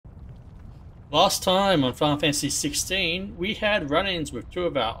Last time on Final Fantasy 16, we had run-ins with two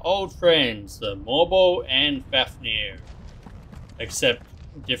of our old friends, the Morbo and Fafnir. Except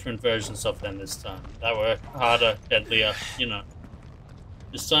different versions of them this time. That were harder, deadlier, you know.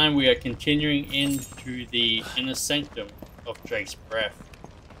 This time we are continuing into the inner sanctum of Drake's Breath.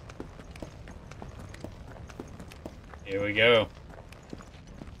 Here we go.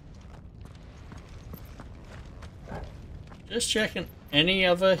 Just checking. Any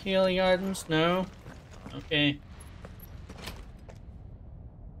other healing items? No? Okay.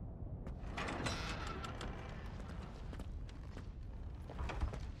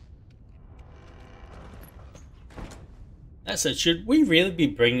 That said, should we really be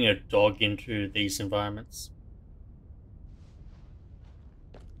bringing a dog into these environments?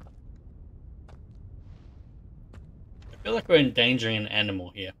 I feel like we're endangering an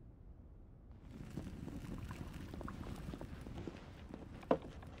animal here.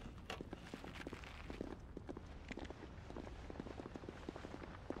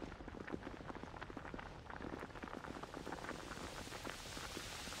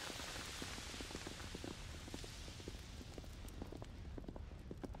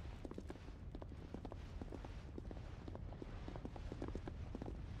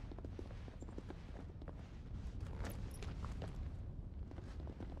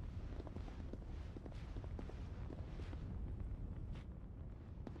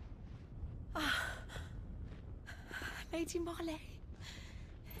 Lady Marley,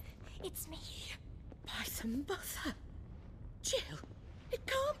 it's me. Python Mother. Jill, it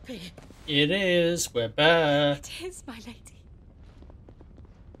can't be. It is. We're back. It is, my lady.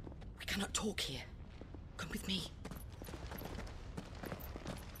 We cannot talk here. Come with me.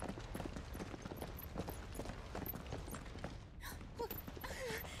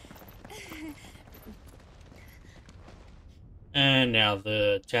 And now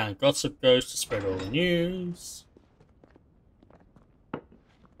the town gossip goes to spread all the news.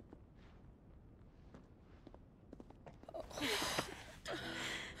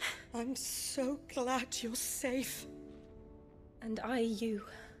 I'm so glad you're safe. And you.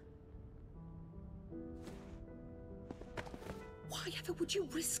 Why ever would you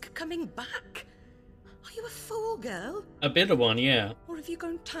risk coming back? Are you a fool, girl? A bit of one, yeah. Or have you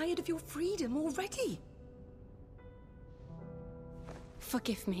grown tired of your freedom already?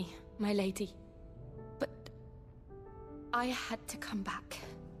 Forgive me, my lady, but I had to come back.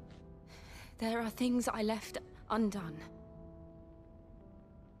 There are things I left undone.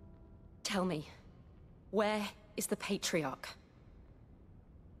 Tell me, where is the Patriarch?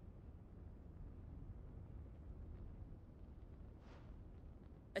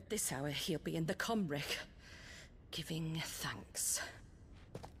 At this hour, he'll be in the Comric, giving thanks.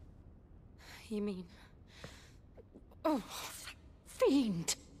 You mean... Oh, that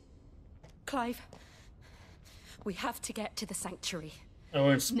fiend! Clive, we have to get to the sanctuary. I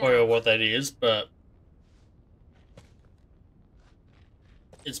won't spoil what that is, but...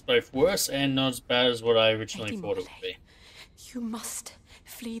 it's both worse and not as bad as what I originally thought it would be. You must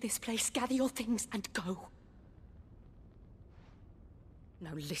flee this place, gather your things, and go.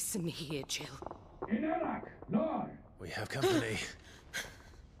 Now listen here, Jill. We have company.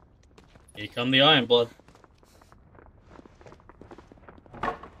 Here come the Iron Blood.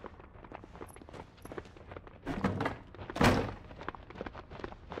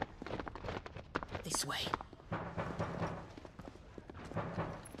 This way.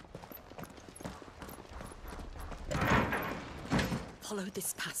 Follow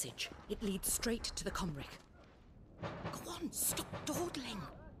this passage. It leads straight to the Comric. Go on, stop dawdling.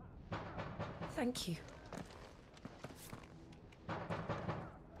 Thank you.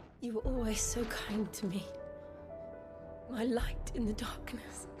 You were always so kind to me. My light in the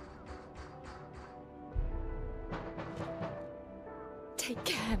darkness. Take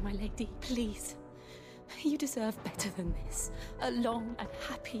care, my lady, please. You deserve better than this. A long and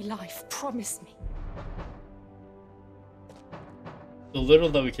happy life, promise me. The little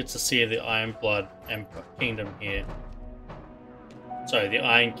that we get to see of the Iron Blood Kingdom here. Sorry, the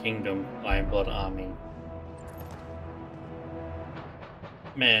Iron Kingdom Iron Blood Army.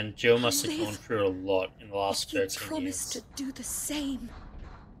 Man, Jill must have gone through a lot in the last 13 years. Promise to do the same.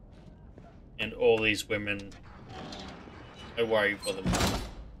 And all these women, I worry for them.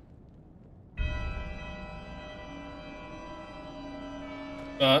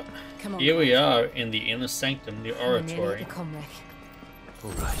 But here we are in the inner sanctum, the oratory. All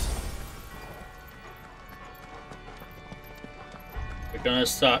right. We're gonna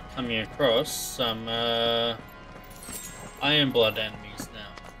start coming across some Iron Blood enemies now.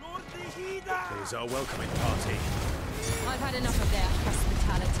 Here's our welcoming party. I've had enough of their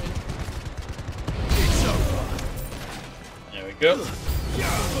hospitality. go.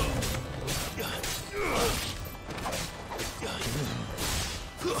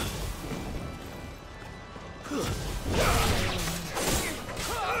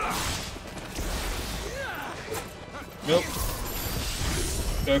 Nope.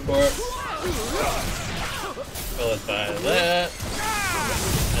 Go for it. Followed by that.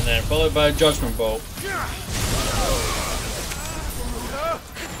 And then followed by a Judgment Bolt.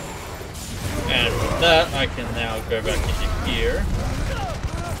 And with that, I can now go back into here.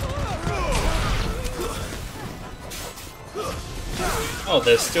 Oh,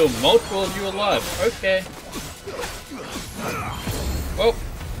 there's still multiple of you alive. Okay. Oh.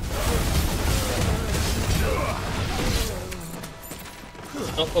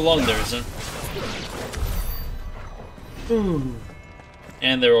 Not for long, there isn't. Ooh.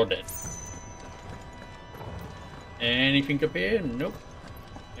 And they're all dead. Anything up here? Nope.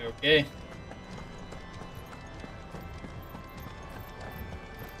 Okay.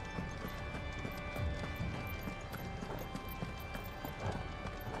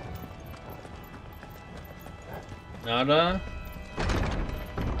 Nada.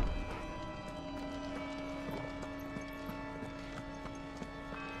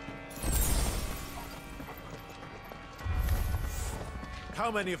 How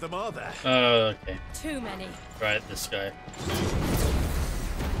many of them are there? Okay. Too many. Right, this guy.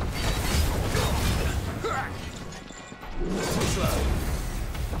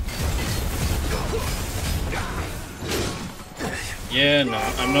 Yeah, no,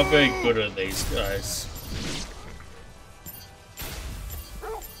 I'm not very good at these guys.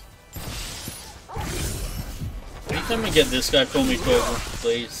 Can you come and get this guy for me, Torval,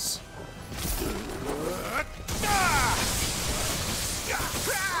 please?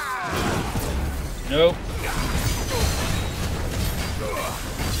 Nope.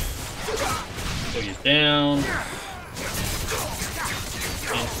 Pull you down.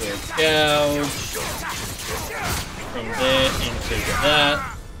 Into a gouge. From there into that.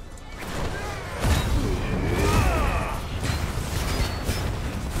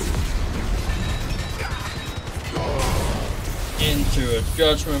 Into a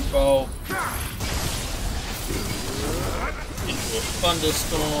Judgment Bolt. Into a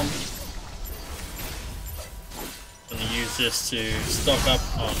Thunderstorm. Gonna use this to stock up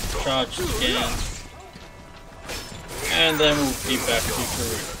on charge again. And then we'll be back to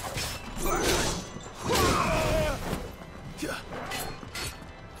Peru.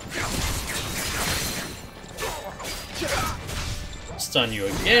 Stun you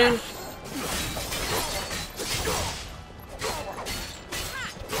again.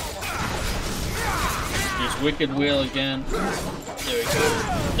 Use Wicked Wheel again. There we go.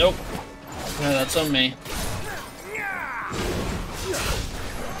 Nope. No, that's on me.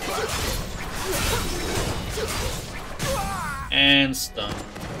 And stun.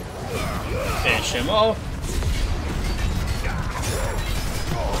 Finish him off.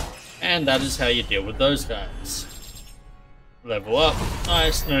 And that is how you deal with those guys. Level up.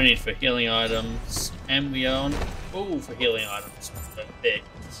 Nice, no need for healing items. And we are on full for healing items. Perfect.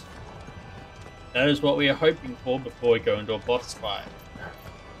 That is what we are hoping for before we go into a boss fight.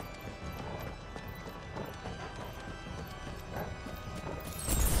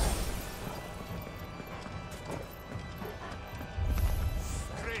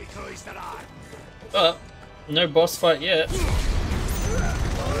 But no boss fight yet.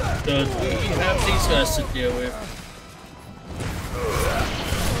 Because we have these guys to deal with.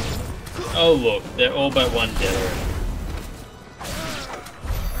 Oh look, they're all but one dead already.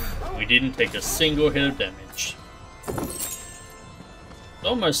 We didn't take a single hit of damage. It's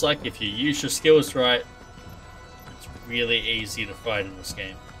almost like if you use your skills right, it's really easy to fight in this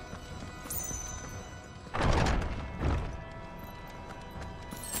game.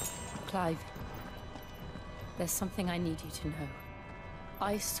 Clive, there's something I need you to know.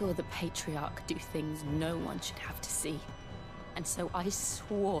 I saw the Patriarch do things no one should have to see. And so I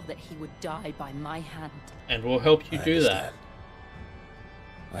swore that he would die by my hand. And we'll help you do that.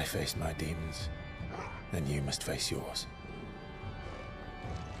 I faced my demons, and you must face yours.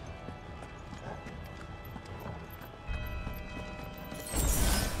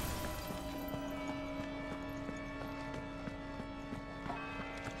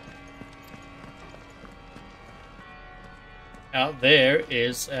 Out there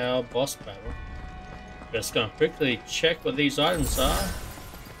is our boss battle. Just gonna quickly check what these items are.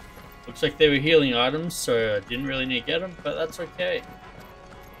 Looks like they were healing items, so I didn't really need to get them, but that's okay.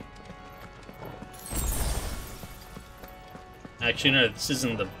 Actually, no, this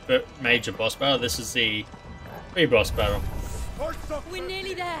isn't the major boss battle, this is the pre-boss battle. We're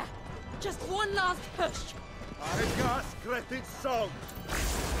nearly there. Just one last push.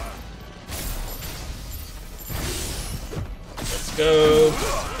 Let's go.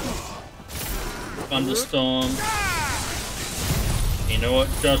 Thunderstorm. You know what?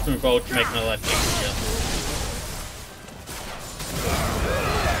 Judgment Bolt can make my life easier.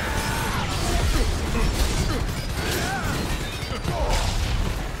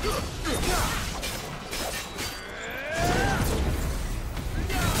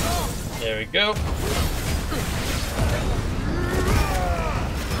 There we go.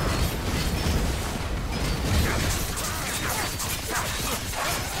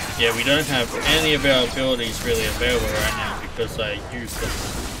 Yeah, we don't have any of our abilities really available right now because I used them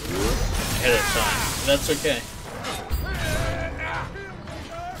ahead of time. But that's okay.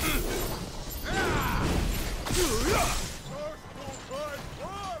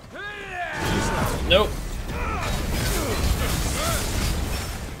 Nope.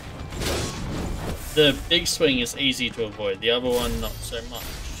 The big swing is easy to avoid, the other one not so much.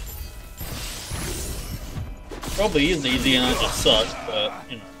 Probably is easy and I just suck, but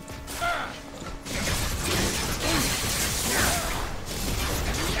you know.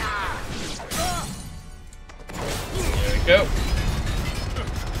 There we go.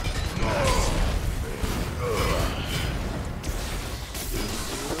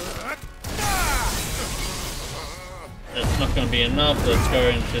 That's not going to be enough. Let's go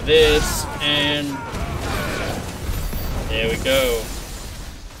into this, and there we go.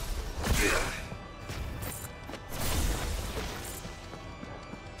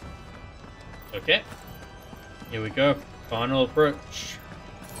 Okay, here we go. Final approach.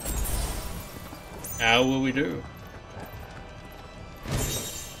 How will we do?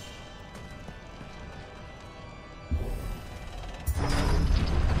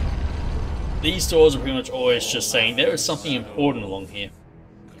 These doors are pretty much always just saying there is something important along here.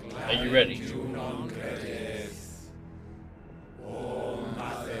 Are you ready?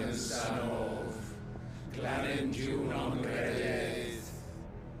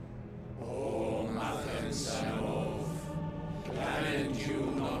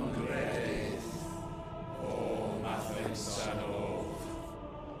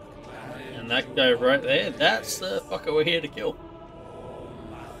 And that guy right there, that's the fucker we're here to kill.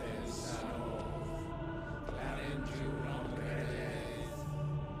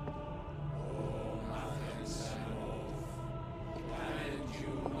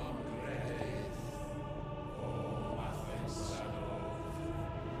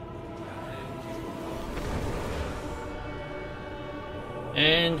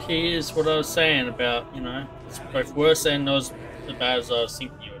 And here's what I was saying about, you know, it's both worse and not as bad as I was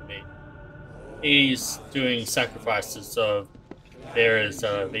thinking it would be. He's doing sacrifices, so there is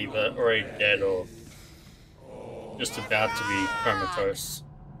either already dead or just about to be comatose.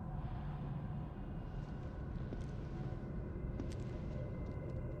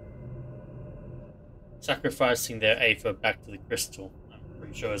 Sacrificing their Aether back to the crystal. I'm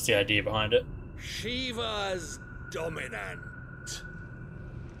pretty sure is the idea behind it. Shiva's dominant.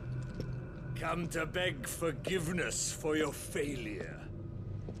 Come to beg forgiveness for your failure.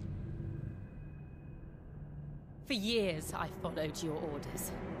 For years I followed your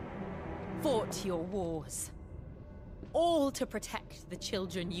orders, fought your wars, all to protect the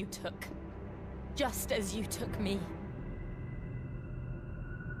children you took, just as you took me.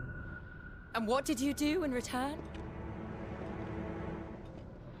 And what did you do in return?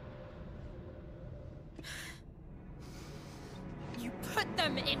 You put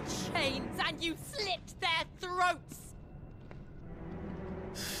them in chains and you slit their throats!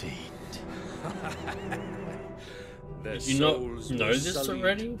 Fiend. Did you not know this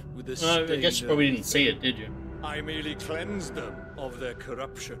already? No, I guess you probably didn't see it, did you? I merely cleansed them of their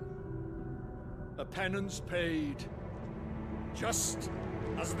corruption. A penance paid, just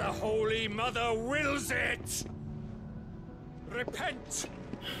as the Holy Mother wills it! Repent,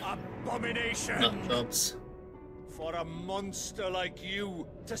 abomination! Nut jobs. For a monster like you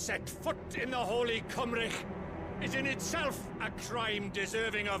to set foot in the Holy Cymric is in itself a crime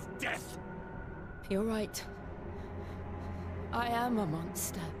deserving of death. You're right. I am a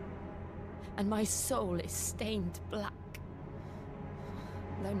monster. And my soul is stained black.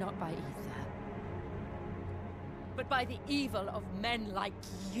 Though not by ether. But by the evil of men like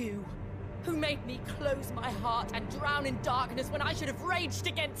you, who made me close my heart and drown in darkness when I should have raged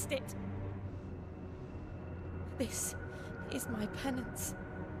against it. This is my penance.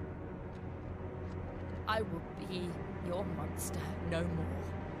 I will be your monster no more.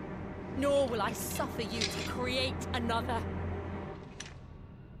 Nor will I suffer you to create another.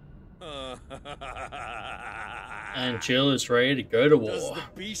 And Jill is ready to go to war. Does the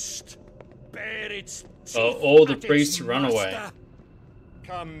beast bear its all the teeth at priests its run away. master.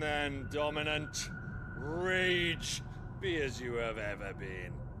 Come then, Dominant. Rage, be as you have ever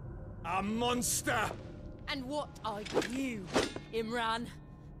been. A monster! And what are you, Imran?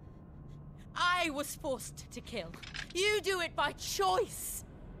 I was forced to kill. You do it by choice.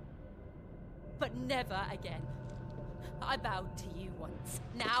 But never again. I bowed to you once.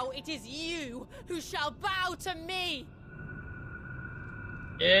 Now it is you who shall bow to me!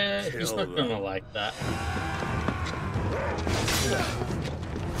 Yeah, he's not gonna like that.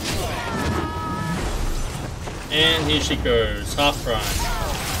 And here she goes, half prime.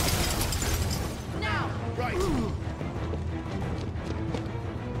 Now! Right.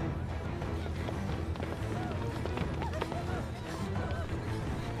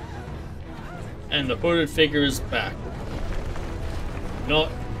 And the hooded figure is back. Not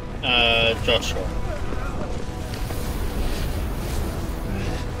Joshua.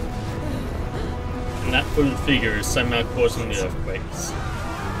 And that hooded figure is somehow causing the earthquakes.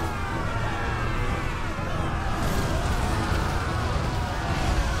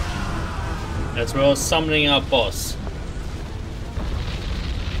 As well as summoning our boss.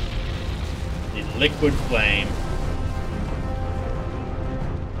 The liquid flame.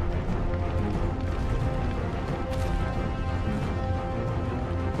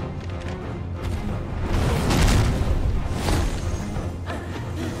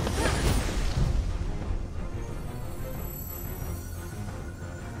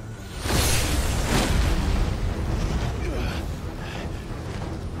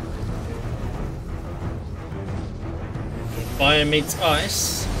 Fire meets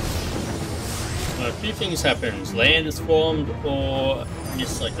ice. A few things happens. Land is formed or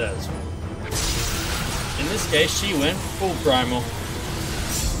mist like that is formed. In this case, she went full primal.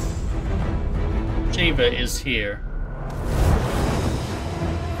 Shiva is here.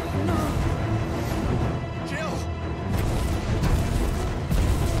 Jill!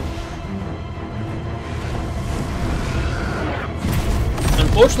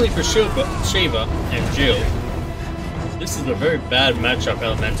 Unfortunately for Shiva and Jill, this is a very bad matchup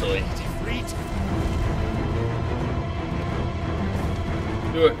elementally.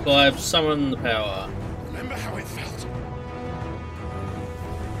 Do it, Clive. Summon the power. Remember how it felt?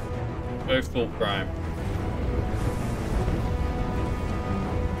 Go full prime.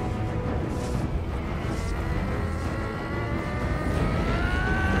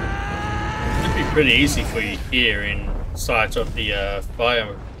 It'd be pretty easy for you here in sight of the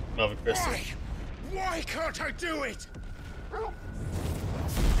fire Mother Crystal. Why can't I do it?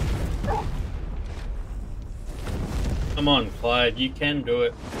 Come on, Clive, you can do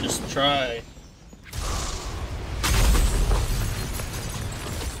it. Just try.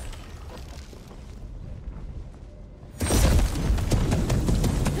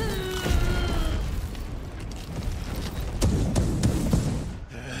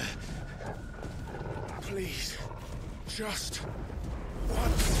 Please, just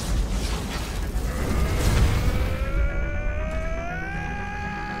once.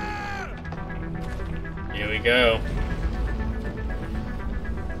 Here we go.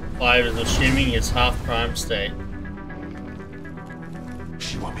 Clive is assuming his half prime state.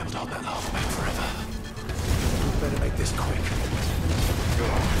 She won't be able to hold that laugh back forever. Better make this quick.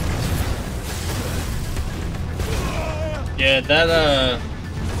 Yeah, that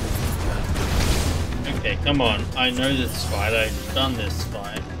okay, come on. I know this fight. I've done this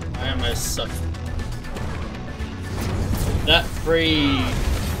fight. I almost suck. That free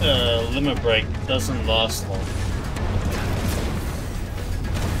limit break doesn't last long.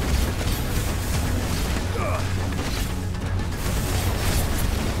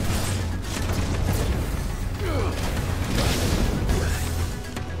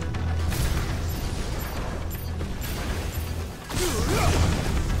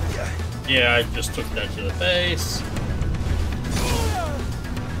 Yeah, I just took that to the face.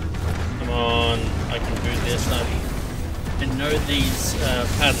 Come on, I can do this. I know these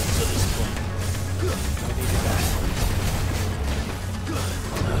patterns at this point.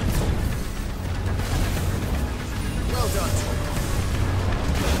 Well done.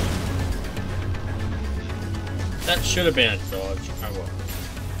 That should have been a dodge. Oh well.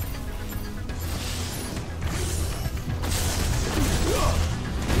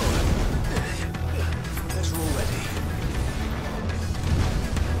 Guess we're all ready.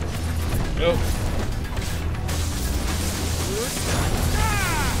 Nope.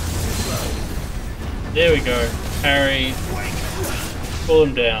 There we go. Parry. Pull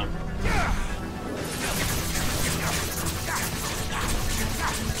him down.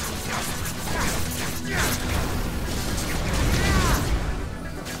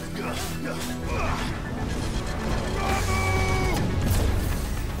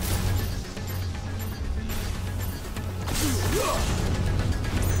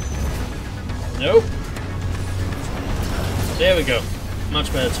 Nope. There we go.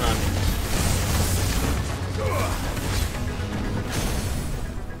 Much better timing.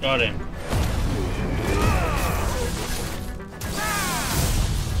 Got him.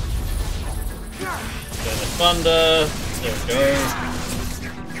 Go the thunder. There we go.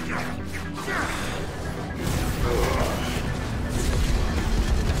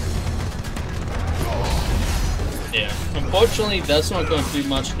 Yeah. Unfortunately, that's not going to do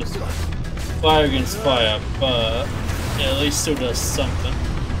much because fire against fire, but yeah, at least still does something.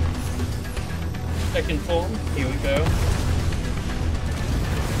 Second form. Here we go.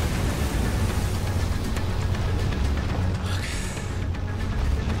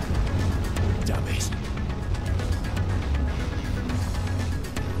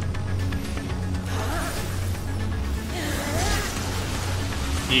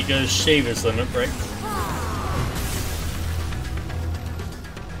 Here goes Shiva's limit break.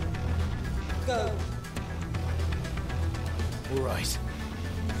 Go. All right.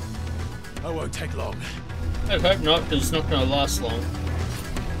 I won't take long. I hope not, because it's not going to last long.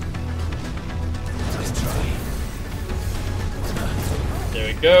 Let's try. There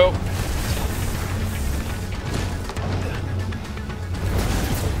we go.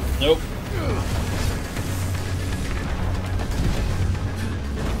 Nope.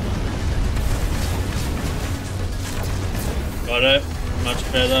 Got it.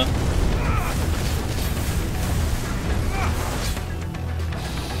 Much better.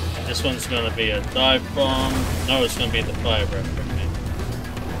 This one's going to be a dive bomb. No, it's going to be the fire breath. Okay.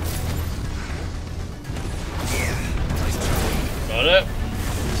 Got it.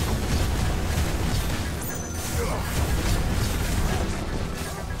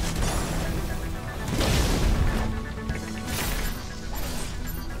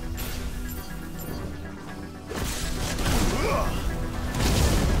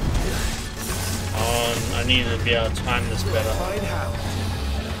 I need to be able to time this better.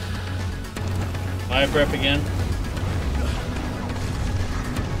 Fire breath again.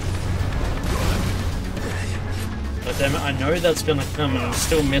 But damn it, I know that's gonna come and I'm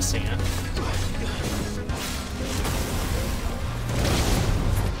still missing it.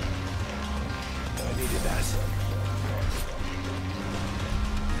 I needed that.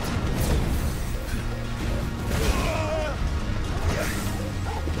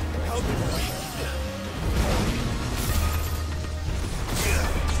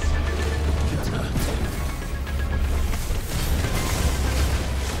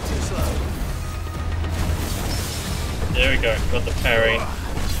 There we go, got the parry.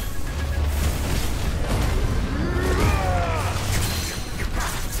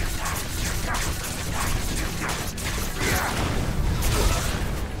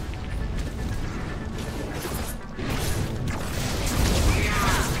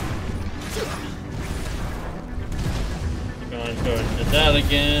 Going to go into that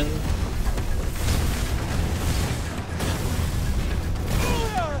again.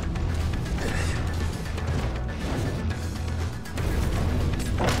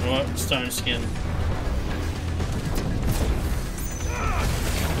 What? Stone skin.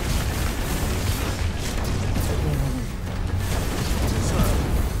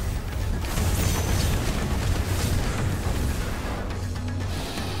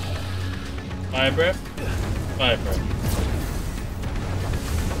 Fire breath? Fire breath.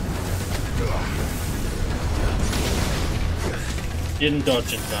 Didn't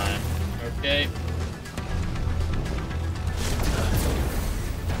dodge in time. Okay.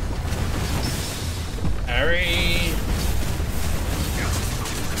 Parry.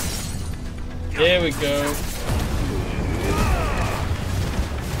 There we go.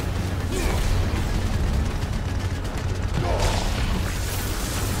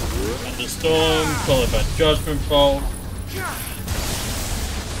 Thunderstorm, followed by Judgment Bolt.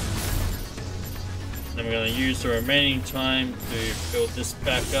 Then we're going to use the remaining time to build this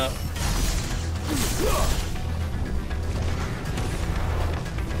back up.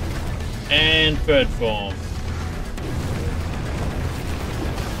 And third form.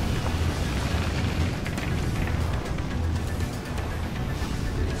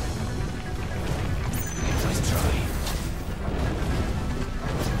 Let's try.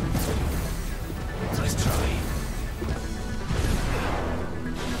 Let's try.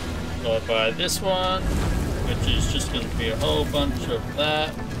 Followed by this one, which is just going to be a whole bunch of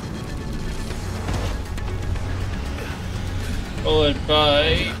that. Followed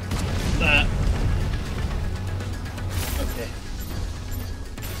by that. Okay.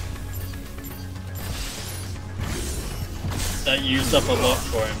 That used up a lot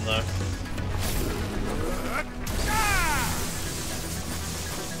for him though.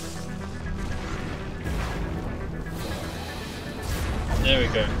 There we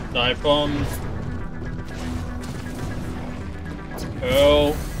go. Dive bomb.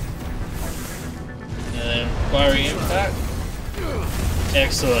 Pearl. And then fiery impact.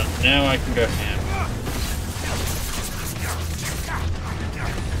 Excellent. Now I can go ham.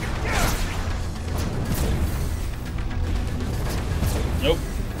 Nope.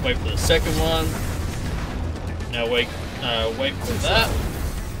 Wait for the second one. Now wait for that.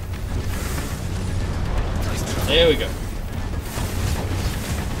 There we go.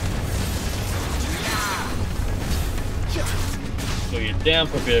 So you're down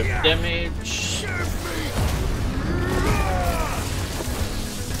for a bit of damage.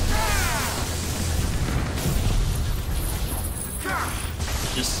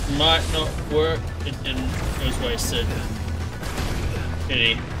 This might not work. It didn't. It was wasted.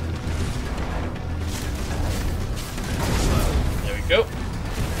 Pity. There we go.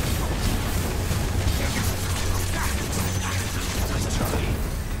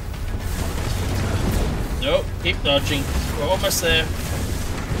 Nope, keep dodging. We're almost there.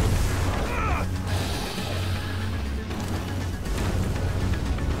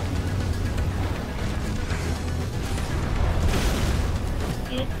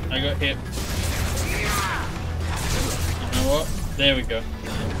 Nope, I got hit. You know what? There we go.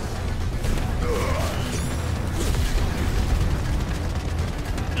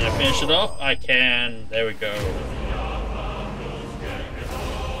 Can I finish it off? I can. There we go.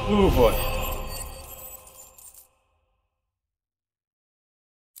 Ooh boy.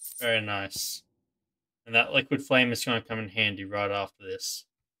 Very nice. And that liquid flame is going to come in handy right after this.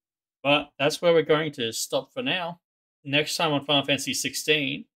 But that's where we're going to stop for now. Next time on Final Fantasy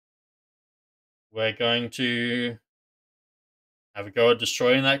 16, we're going to have a go at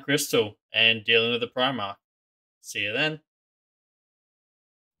destroying that crystal and dealing with the Primarch. See you then.